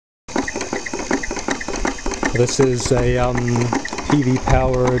This is a PV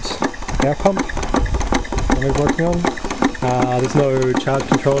powered air pump that we're working on. There's no charge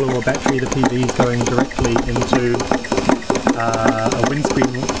controller or battery. The PV is going directly into a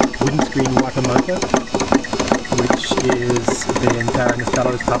windscreen wiper motor, which is then powering this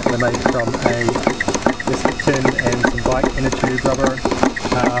bellows pump that I made from a biscuit tin and some bike inner tube rubber.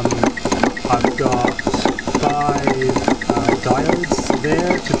 I've got 5 diodes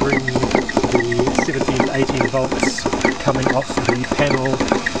there to bring the 17 to 18 volts coming off the panel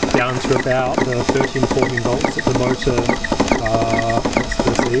down to about the 13-14 volts that the motor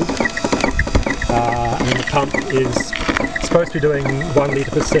receives. And then the pump is supposed to be doing 1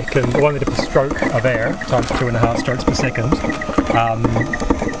 litre per second, 1 litre per stroke of air times 2.5 strokes per second.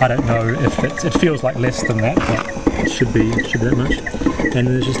 I don't know if it feels like less than that, but it should be that much. And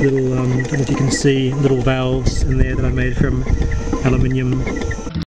there's just little, I don't know if you can see, little valves in there that I made from aluminium